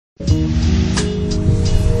Welcome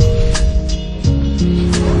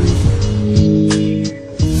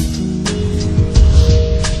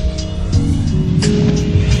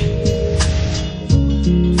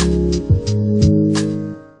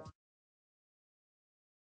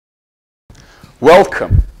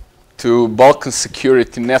to Balkan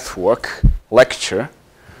Security Network lecture,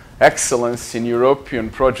 Excellence in European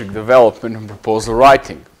Project Development and Proposal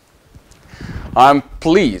Writing. I'm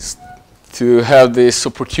pleased to have this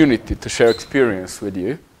opportunity to share experience with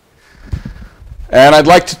you. And I'd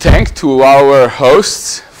like to thank to our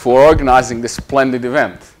hosts for organizing this splendid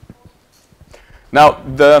event. Now,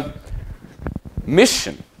 the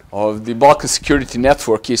mission of the Balkan Security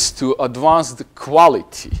Network is to advance the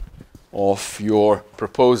quality of your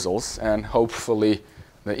proposals and hopefully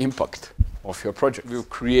the impact of your project. We've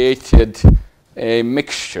created a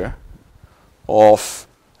mixture of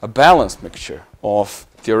a balanced mixture of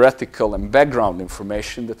theoretical and background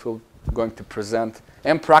information that we're going to present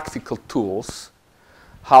and practical tools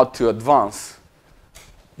how to advance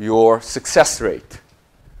your success rate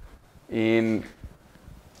in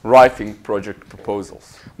writing project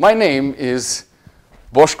proposals. My name is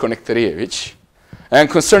Boško Nektarijević. And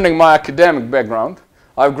concerning my academic background,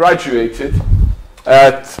 I've graduated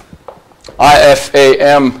at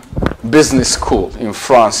IFAM Business School in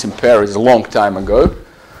France, in Paris, a long time ago,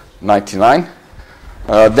 99.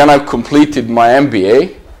 Then I completed my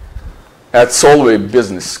MBA at Solvay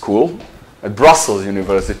Business School at Brussels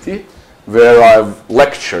University, where I've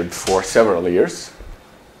lectured for several years,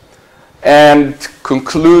 and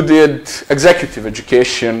concluded executive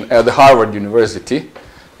education at the Harvard University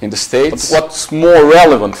in the States. But what's more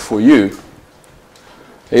relevant for you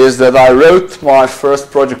is that I wrote my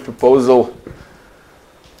first project proposal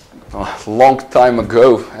a long time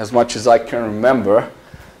ago, as much as I can remember,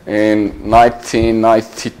 in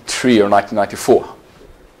 1993 or 1994.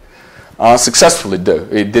 Unsuccessfully, though.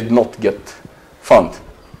 It did not get funded.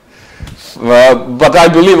 But I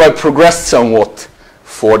believe I progressed somewhat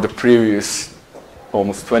for the previous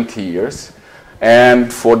almost 20 years.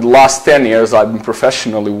 And for the last 10 years, I've been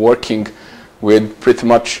professionally working with pretty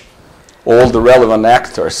much all the relevant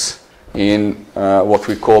actors in what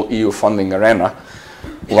we call EU funding arena,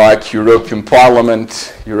 like European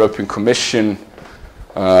Parliament, European Commission,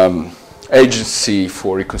 Agency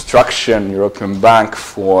for Reconstruction, European Bank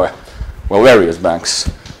for, well, various banks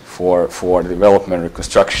for development,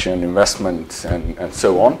 reconstruction, investment, and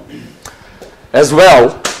so on, as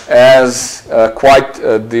well as quite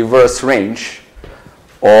a diverse range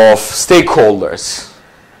of stakeholders,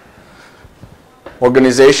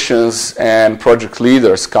 organizations and project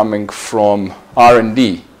leaders coming from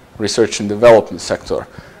R&D, research and development sector,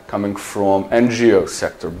 coming from NGO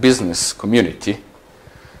sector, business community,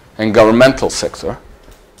 and governmental sector,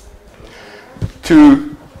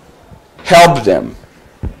 to help them,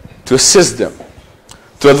 to assist them,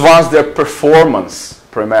 to advance their performance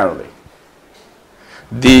primarily,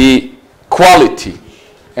 the quality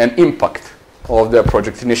and impact of their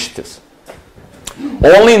project initiatives.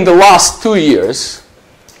 Only in the last 2 years,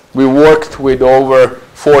 we worked with over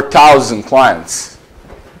 4,000 clients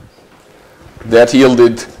that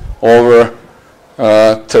yielded over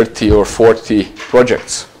 30 or 40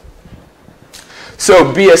 projects.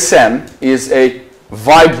 So BSN is a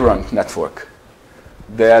vibrant network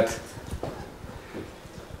that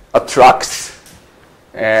attracts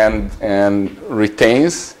and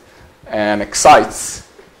retains and excites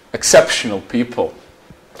exceptional people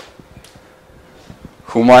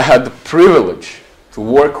whom I had the privilege to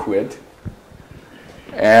work with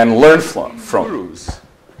and learn from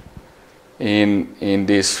in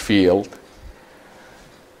this field.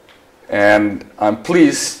 And I'm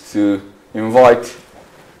pleased to invite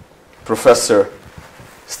Professor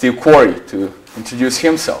Steve Quarry to introduce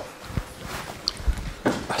himself.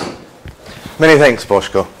 Many thanks,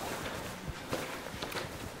 Boško.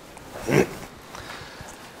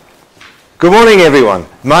 Good morning, everyone.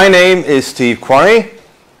 My name is Steve Quarry.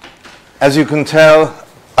 As you can tell,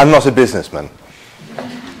 I'm not a businessman.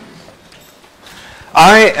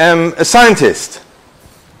 I am a scientist.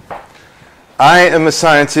 I am a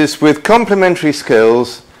scientist with complementary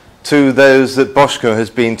skills to those that Boško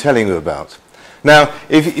has been telling you about. Now,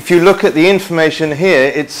 if you look at the information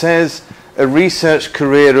here, it says a research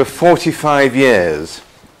career of 45 years.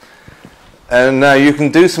 And now you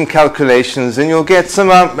can do some calculations and you'll get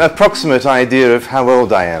some approximate idea of how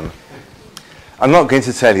old I am. I'm not going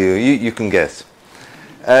to tell you, you can guess.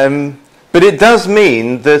 But it does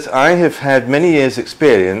mean that I have had many years'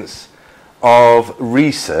 experience of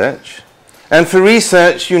research. And for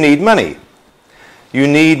research, you need money. You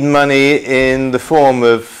need money in the form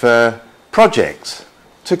of projects.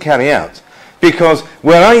 to carry out. Because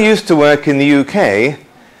where I used to work in the UK,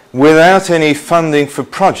 without any funding for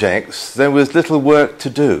projects, there was little work to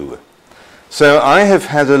do. So I have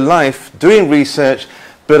had a life doing research,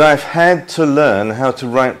 but I've had to learn how to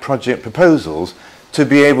write project proposals to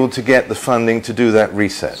be able to get the funding to do that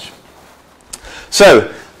research.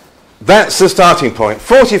 So that's the starting point.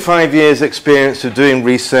 45 years experience of doing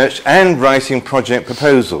research and writing project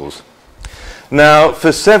proposals. Now,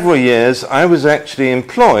 for several years, I was actually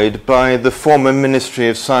employed by the former Ministry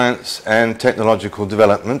of Science and Technological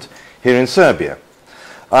Development here in Serbia.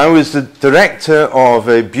 I was the director of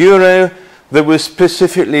a bureau that was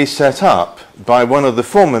specifically set up by one of the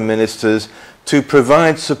former ministers to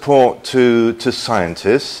provide support to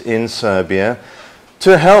scientists in Serbia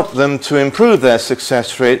to help them to improve their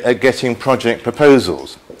success rate at getting project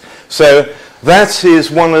proposals. So that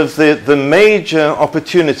is one of the major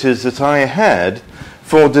opportunities that I had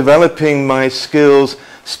for developing my skills,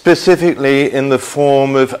 specifically in the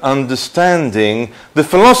form of understanding the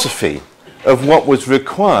philosophy of what was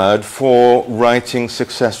required for writing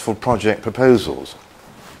successful project proposals.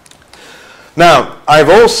 Now, I've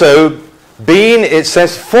also been, it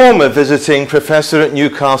says, former visiting professor at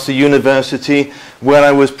Newcastle University, where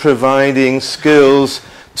I was providing skills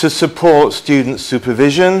to support student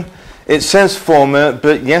supervision. It says former,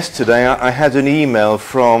 but yesterday I had an email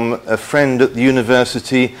from a friend at the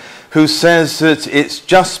university who says that it's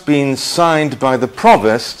just been signed by the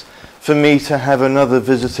provost for me to have another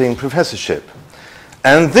visiting professorship.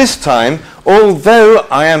 And this time, although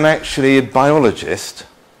I am actually a biologist,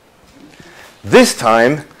 this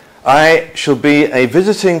time I shall be a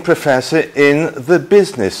visiting professor in the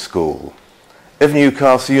business school of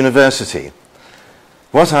Newcastle University.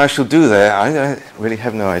 What I shall do there, I really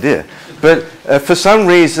have no idea. But for some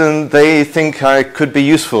reason, they think I could be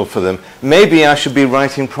useful for them. Maybe I should be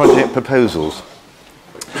writing project proposals.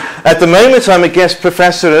 At the moment, I'm a guest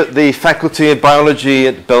professor at the Faculty of Biology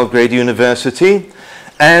at Belgrade University,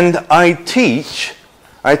 and I teach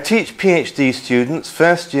PhD students,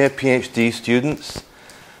 first-year PhD students.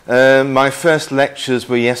 My first lectures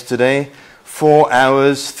were yesterday, 4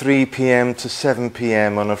 hours, 3 p.m. to 7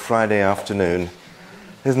 p.m. on a Friday afternoon.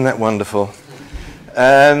 Isn't that wonderful?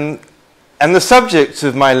 And the subject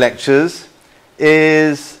of my lectures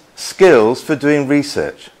is skills for doing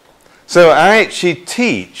research. So I actually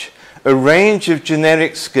teach a range of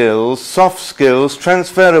generic skills, soft skills,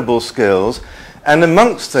 transferable skills, and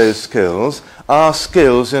amongst those skills are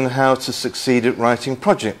skills in how to succeed at writing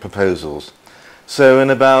project proposals. So in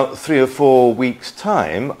about 3 or 4 weeks'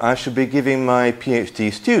 time, I should be giving my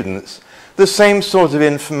PhD students the same sort of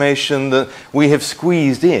information that we have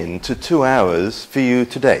squeezed into 2 hours for you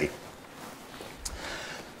today.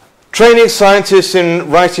 Training scientists in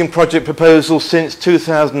writing project proposals since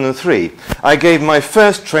 2003. I gave my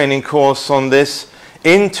first training course on this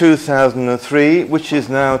in 2003, which is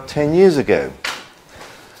now 10 years ago.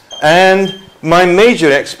 And my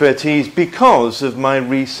major expertise, because of my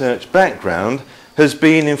research background, has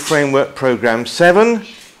been in Framework Programme 7.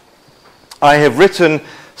 I have written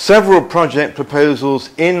several project proposals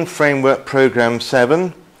in Framework Programme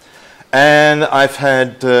 7, and I've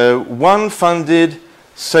had one funded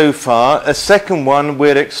so far. A second one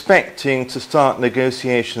we're expecting to start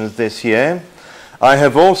negotiations this year. I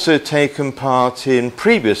have also taken part in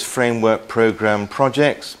previous Framework Programme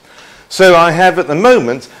projects. So I have at the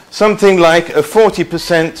moment something like a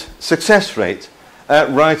 40% success rate at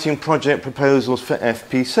writing project proposals for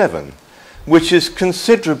FP7, which is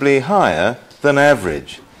considerably higher than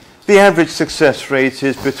average. The average success rate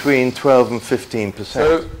is between 12 and 15%.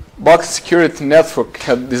 So Balkan Security Network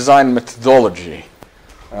had designed methodology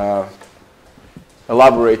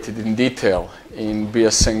elaborated in detail in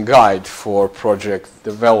BSN Guide for project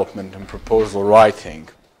development and proposal writing.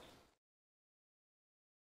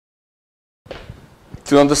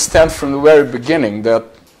 To understand from the very beginning that,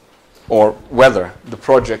 or whether the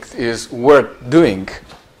project is worth doing,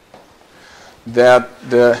 that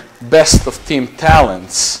the best of team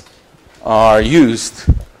talents are used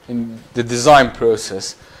in the design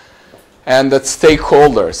process, and that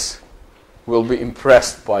stakeholders will be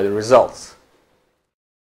impressed by the results.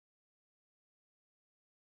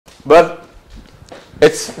 But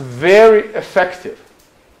it's very effective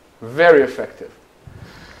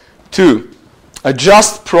to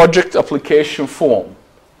adjust project application form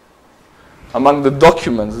among the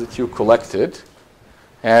documents that you collected,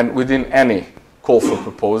 and within any call for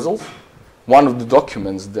proposals, one of the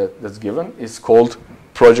documents that's given is called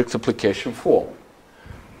project application form.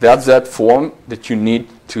 That's that form that you need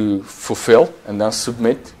to fulfill and then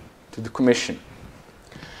submit to the Commission.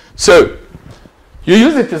 So, you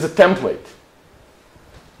use it as a template.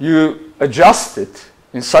 you adjust it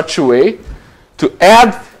in such a way to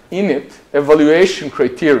add in it evaluation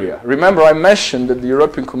criteria. Remember, I mentioned that the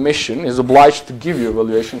European Commission is obliged to give you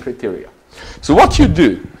evaluation criteria. So what you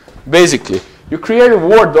do, basically, you create a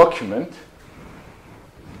Word document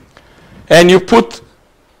and you put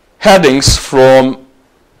headings from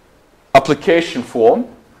application form,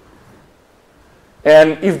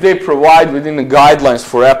 and if they provide within the guidelines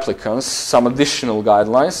for applicants some additional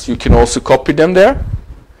guidelines, you can also copy them there.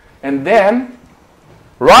 And then,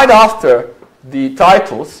 right after the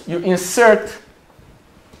titles, you insert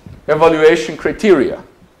evaluation criteria.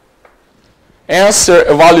 Answer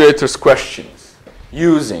evaluators' questions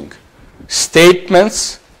using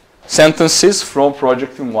statements, sentences from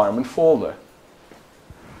project environment folder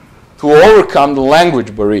to overcome the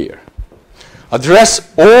language barrier.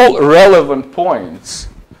 Address all relevant points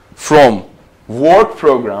from work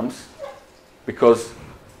programs, because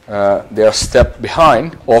they are a step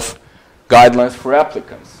behind of guidelines for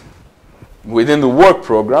applicants. Within the work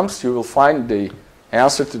programs, you will find the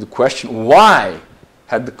answer to the question, why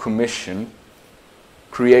had the Commission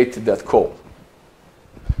created that call?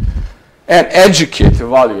 And educate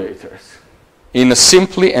evaluators in a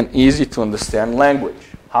simply and easy to understand language.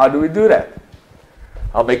 How do we do that?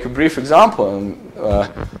 I'll make a brief example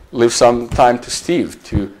and leave some time to Steve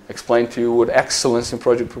to explain to you what excellence in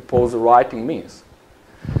project proposal writing means.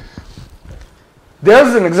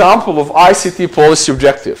 There's an example of ICT policy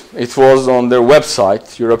objective. It was on their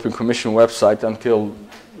website, European Commission website, until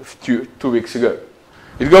 2 weeks ago.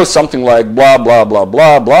 It goes something like blah, blah, blah,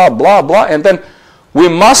 blah, blah, blah, blah, and then we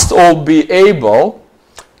must all be able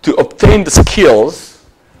to obtain the skills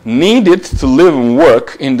needed to live and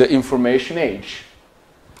work in the information age.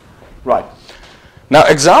 Right. Now,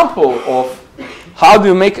 example of how do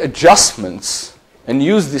you make adjustments and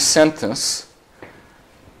use this sentence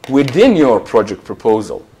within your project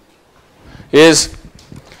proposal is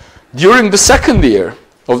during the second year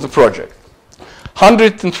of the project,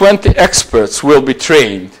 120 experts will be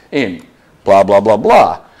trained in blah, blah, blah,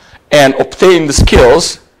 blah, and obtain the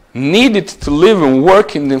skills needed to live and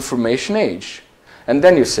work in the information age. And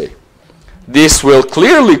then you say, this will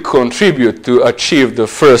clearly contribute to achieve the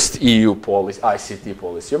first EU policy, ICT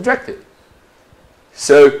policy objective.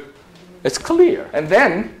 So it's clear. And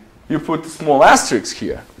then you put a small asterisk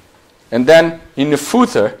here. And then in the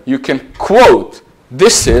footer, you can quote,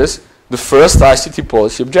 this is the first ICT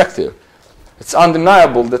policy objective. It's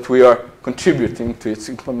undeniable that we are contributing to its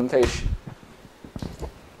implementation.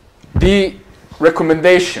 The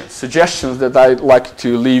recommendations, suggestions that I'd like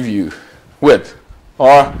to leave you with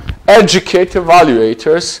are educate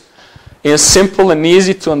evaluators in simple and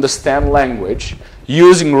easy to understand language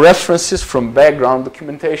using references from background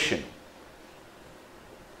documentation.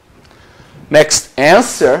 Next,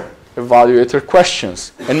 answer evaluator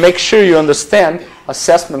questions and make sure you understand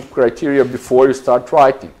assessment criteria before you start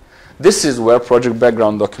writing. This is where project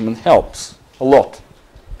background document helps a lot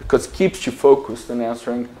because it keeps you focused on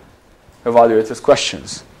answering evaluators'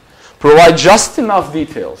 questions. Provide just enough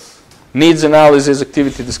details. Needs analysis,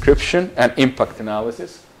 activity description, and impact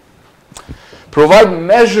analysis. Provide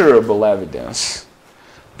measurable evidence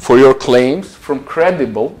for your claims from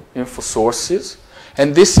credible info sources,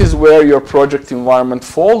 and this is where your project environment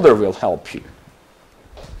folder will help you.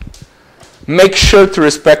 Make sure to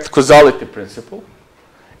respect causality principle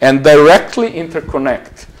and directly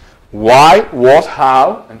interconnect why, what,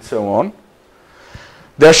 how, and so on.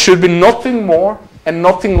 There should be nothing more and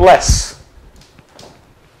nothing less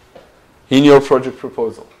in your project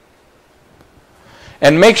proposal.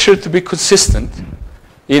 And make sure to be consistent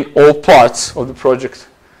in all parts of the project.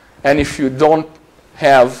 And if you don't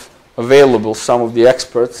have available some of the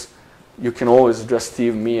experts, you can always address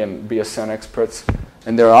Steve, me, and BSN experts.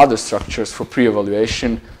 And there are other structures for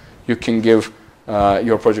pre-evaluation. You can give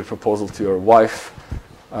your project proposal to your wife,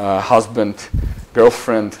 husband,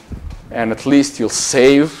 girlfriend, and at least you'll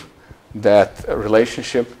save that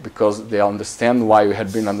relationship because they understand why you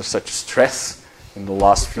had been under such stress in the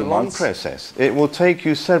last few months. It's a long process. It will take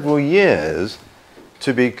you several years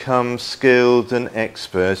to become skilled and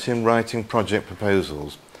expert in writing project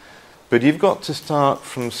proposals. But you've got to start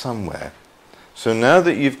from somewhere. So now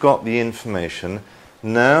that you've got the information,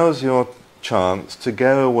 now's your chance to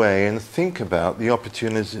go away and think about the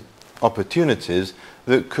opportunities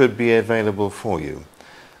that could be available for you.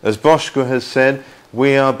 As Bosko has said,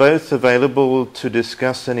 we are both available to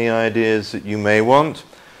discuss any ideas that you may want,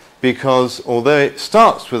 because although it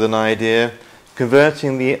starts with an idea,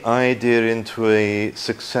 converting the idea into a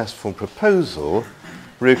successful proposal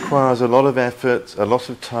requires a lot of effort, a lot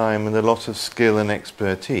of time, and a lot of skill and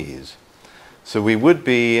expertise. So we would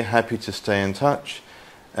be happy to stay in touch,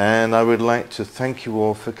 and I would like to thank you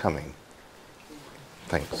all for coming.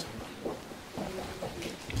 Thanks.